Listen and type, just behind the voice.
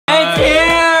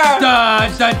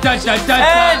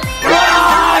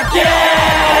Rocky!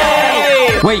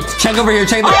 Wait, check over here,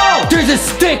 check. Oh! There's a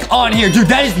stick on here, dude.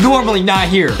 That is normally not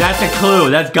here. That's a clue.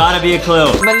 That's gotta be a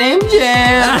clue. My name's Jim.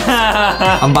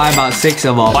 I'm buying about 6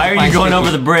 of them. Why are you going over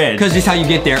the bridge? Because this is how you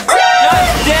get there.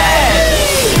 That's dead!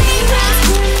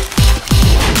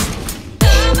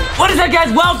 What is up,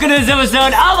 guys? Welcome to this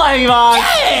episode of LankyBox.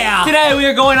 Yeah! Today we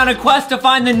are going on a quest to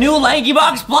find the new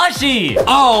LankyBox plushie.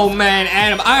 Oh man,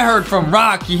 Adam, I heard from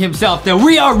Rocky himself that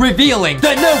we are revealing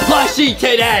the new plushie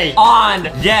today.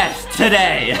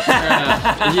 Today.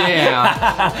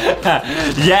 Yeah.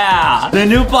 Yeah. The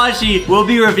new plushie will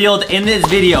be revealed in this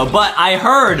video, but I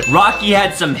heard Rocky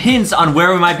had some hints on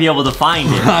where we might be able to find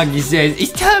it. Rocky says,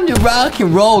 it's time to rock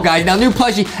and roll, guys. Now, new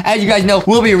plushie, as you guys know,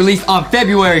 will be released on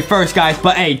February 1st, guys.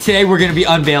 But hey, today we're gonna be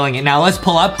unveiling it. Now, let's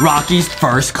pull up Rocky's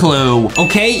first clue.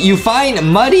 Okay, you find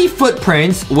muddy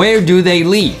footprints. Where do they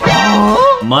lead?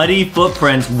 Muddy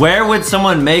footprints. Where would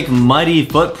someone make muddy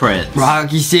footprints?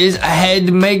 Rocky says, I had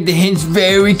to make the hints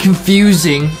very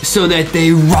confusing so that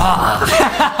they rock.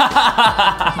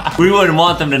 We wouldn't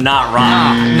want them to not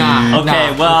rock. Nah.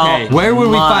 Okay, well. Okay. Where would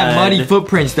we find muddy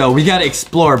footprints, though? We gotta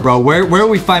explore, bro. Where would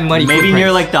we find muddy footprints? Maybe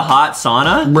near, like, the hot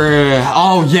sauna? Bruh.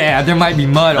 Oh, yeah, there might be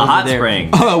mud over hot there.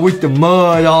 spring. With the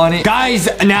mud on it. Guys,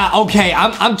 now, okay,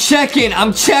 I'm checking. I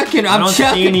don't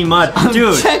see any mud.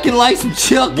 Dude. I'm checking like some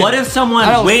chicken. What if someone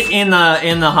went in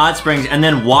the hot springs and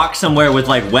then walked somewhere with,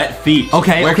 like, wet feet?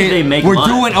 Okay, Where could they make We're mud?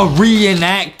 doing a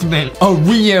reenactment. A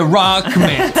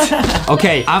re-rockment.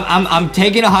 Okay, I'm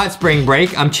taking a hot spring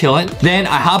break. I'm chilling. Then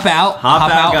I hop out.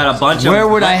 Got a bunch of Where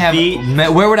would I have feet.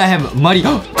 Where would I have muddy?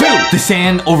 Dude, the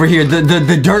sand over here.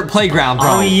 The dirt playground,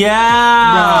 bro. Oh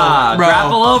yeah. Bro.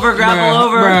 Grapple over.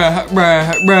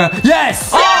 Bruh. Yes.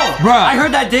 Oh, bruh. I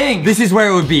heard that ding. This is where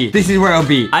it would be.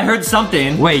 I heard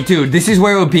something. Wait, dude, this is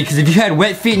where it would be, because if you had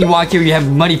wet feet and you walk here, you have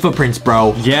muddy footprints,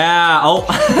 bro. Yeah. Oh,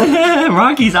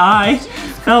 Rocky's eye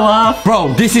fell off.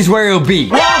 Bro, this is where it would be.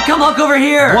 Whoa, come look over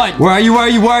here. What? Where are you?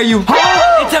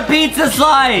 It's a pizza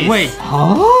slice. Wait.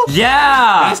 Huh?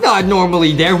 Yeah. That's not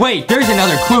normally there. Wait, there's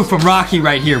another clue from Rocky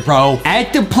right here, bro.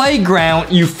 At the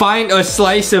playground, you find a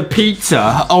slice of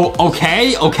pizza. Oh,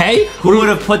 okay. Who would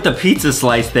have put the pizza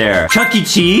slice there? Chuck E.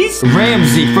 Cheese?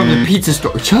 Ramsey from the pizza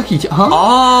store. Chuck E. Cheese, huh?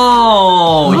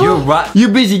 Oh, Huh? you're right.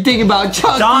 You're busy thinking about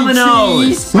Chuck Domino's. E.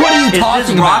 Cheese. What are you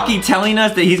talking about? Rocky telling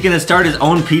us that he's gonna start his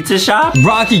own pizza shop?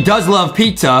 Rocky does love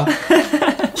pizza.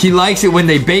 He likes it when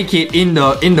they bake it in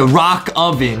the rock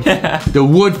oven. The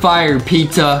wood-fired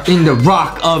pizza in the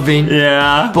rock oven.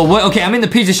 Yeah. But what? Okay, I'm in the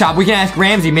pizza shop. We can ask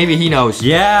Ramsey. Maybe he knows.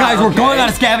 Yeah. Guys, we're going on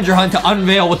a scavenger hunt to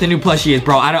unveil what the new plushie is,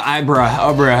 bro. I don't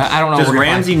know. Does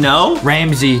Ramsey know?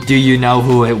 Ramsey, do you know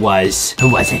who it was?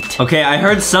 Who was it? Okay, I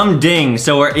heard some ding,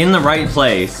 so we're in the right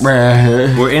place.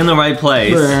 Bruh. We're in the right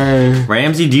place. Bruh.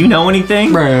 Ramsey, do you know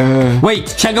anything? Bruh.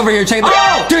 Wait, check over here. Check.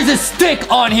 Oh! There's a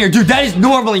stick on here, dude. That is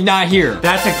normally not here.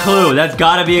 That's a clue. That's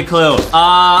gotta be a clue.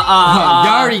 You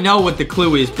already know what the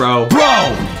clue is, bro.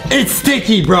 Bro, it's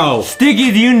Sticky, bro.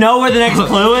 Sticky, do you know where the next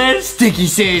clue is? Sticky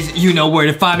says, you know where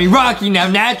to find me. Rocky, now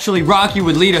naturally, Rocky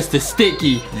would lead us to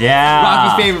Sticky. Yeah.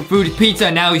 Rocky's favorite food is pizza,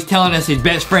 and now he's telling us his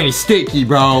best friend is Sticky,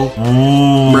 bro.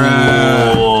 Ooh.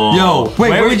 Bruh. Yo,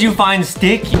 wait, where would you find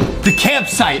Sticky? The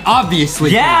campsite,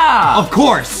 obviously. Yeah. Of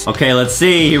course. Okay, let's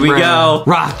see. Here we go.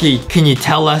 Rocky, can you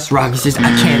tell us? Rocky says,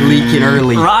 I can't leak it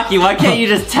early. Rocky, why can't you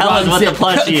just tell us what the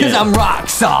plushie is? Because I'm rock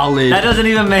solid. That doesn't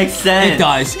even make sense. It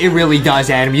does. It really does,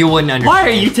 Adam. You wouldn't understand. Why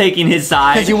are you taking his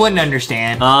side? Because you wouldn't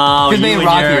understand. Oh, because me and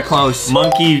Rocky are close.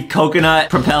 Monkey coconut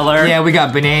propeller. Yeah, we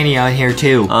got Banana on here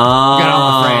too. Oh. We got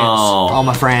all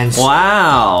my friends.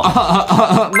 Wow.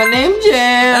 My name's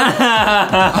Jim.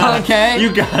 Okay.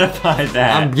 You gotta buy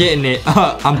that. I'm getting it.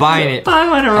 I'm buying it.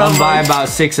 I'm buying about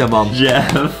 6 of them.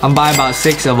 Jeff. I'm buying about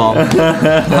 6 of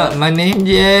them. My name's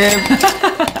Jim.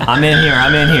 I'm in here.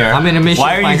 I'm in a mission.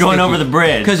 Why are you going over the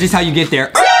bridge? Because this is how you get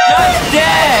there. That's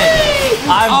dead.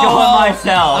 I'm going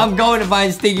myself. I'm going to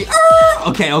find Sticky.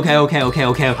 Okay. I'm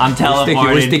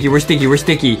teleported. We're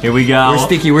sticky. Here we go.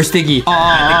 We're sticky.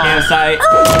 At the campsite.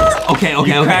 Okay.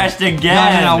 You crashed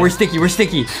again. No. We're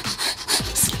sticky.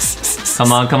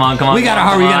 Come on. We gotta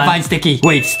hurry. We gotta find Sticky.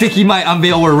 Wait, Sticky might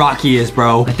unveil where Rocky is,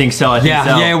 bro. I think so.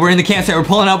 Yeah, we're in the campsite. We're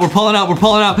pulling up.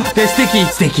 There's Sticky.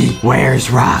 Sticky,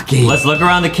 where's Rocky? Let's look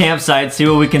around the campsite, see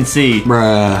what we can see.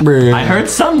 Bruh. I heard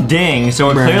some ding, so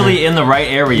we're clearly in the right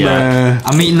area. Bruh.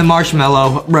 I'm eating the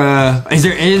marshmallow. Bruh. Is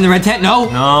there in the red tent?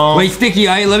 No. Wait, Sticky.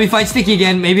 All right, let me find Sticky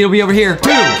again. Maybe it'll be over here.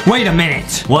 Dude, wait a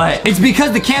minute. What? It's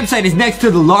because the campsite is next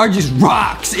to the largest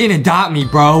rocks in Adopt Me,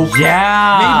 bro.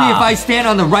 Yeah. Maybe if I stand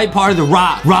on the right part of the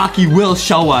Rock, Rocky will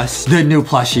show us the new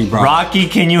plushie, bro. Rocky,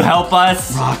 can you help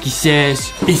us? Rocky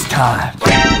says, it's time.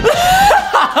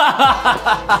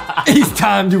 It's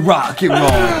time to rock and roll.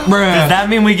 Bruh. Does that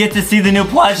mean we get to see the new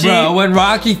plushie? Bro, when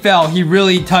Rocky fell, he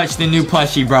really touched the new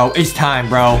plushie, bro. It's time,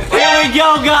 bro. Here we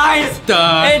go, guys.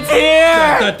 It's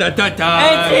here. It's here.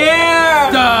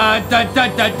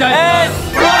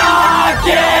 It's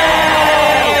Rocky.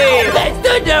 It's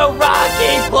the new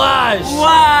Rocky plush.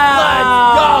 Wow. Let's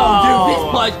go, dude. This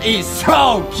plush is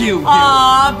so cute, dude.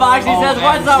 Aw, Foxy says,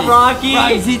 what's up, Rocky?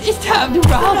 Rocky says, it's time to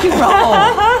rock and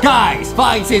roll. Guys,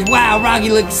 Foxy says, wow, Rocky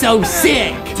looks so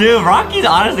sick. Dude, Rocky's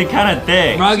honestly kind of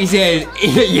thick. Rocky says,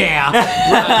 yeah.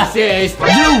 Rocky says,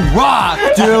 you rock,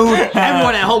 dude.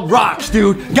 Everyone at home rocks,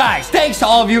 dude. Guys, thanks to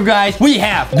all of you guys. We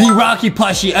have the Rocky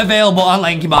plushie available on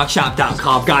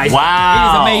LankyBoxShop.com, guys. Wow. It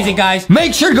is amazing, guys.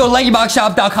 Make sure to go to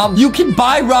LankyBoxShop.com. You can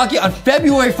buy Rocky on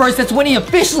February 1st. That's when he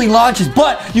officially launches.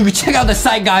 But you can check out the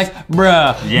site, guys.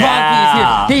 Bruh.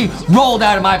 Yeah. Rocky is here. He rolled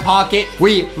out of my pocket.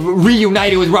 We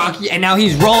reunited with Rocky, and now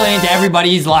he's rolling into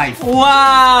everybody's life.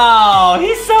 Wow.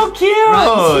 He's so cute.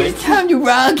 Rocky, it's time to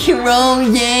rock and roll,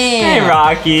 yeah. Hey,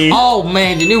 Rocky. Oh,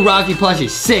 man, the new Rocky plushie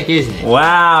is sick, isn't it?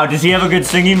 Wow. Does he have a good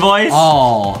singing voice?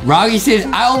 Oh, Rocky says,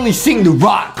 I only sing the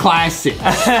rock classics.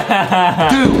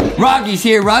 Dude, Rocky's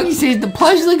here. Rocky says, the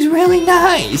plush looks really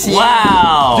nice. Yeah.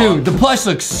 Wow. Dude, the plush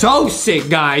looks so sick,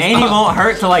 guys. And he won't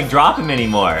hurt to, like, drop him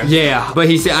anymore. Yeah, but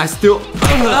he said, I still rock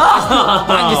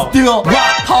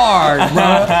hard,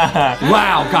 bro.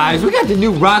 Wow, guys, we got the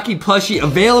new Rocky plushie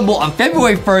available on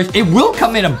February 1st. It will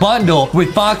come in a bundle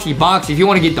with Foxy Boxy if you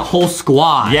want to get the whole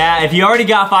squad. Yeah, if you already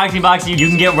got Foxy Boxy, you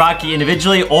can get Rocky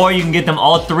individually, or you can get them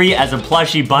all three as a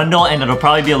plushie bundle, and it'll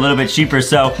probably be a little bit cheaper.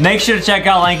 So make sure to check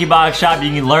out LankyBox Shop.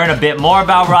 You can learn a bit more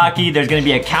about Rocky. There's gonna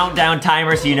be a countdown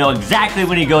timer, so you know exactly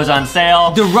when he goes on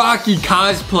sale. The Rocky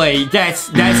cosplay,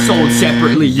 that's sold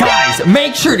separately. Guys,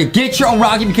 make sure to get your own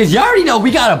Rocky, because you already know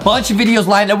we got a bunch of videos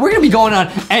lined up. We're gonna be going on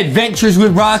adventures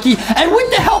with Rocky, and with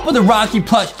the help of the Rocky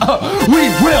plush, we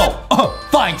will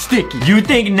find Sticky. You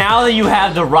think now that you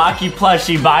have the Rocky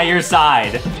plushie by your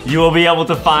side, you will be able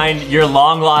to find your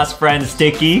long-lost friend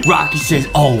Sticky? Rocky says,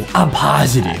 oh, I'm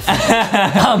positive.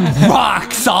 I'm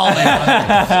rock solid.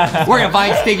 We're gonna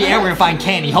find Sticky and we're gonna find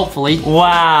Candy, hopefully.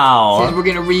 Wow. Says we're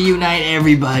gonna reunite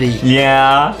everybody.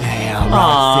 Yeah. Damn,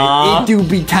 Rocky said, it do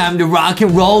be time to rock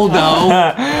and roll, though.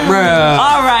 Bruh.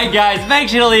 All right, guys, make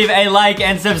sure to leave a like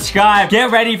and subscribe.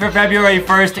 Get ready for February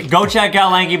 1st. Go check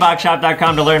out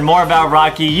LankyBoxShop.com to learn more about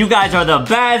Rocky. You guys are the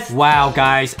best. Wow,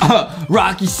 guys.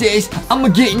 Rocky says, I'm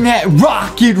gonna get in that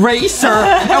rocket racer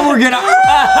and we're gonna...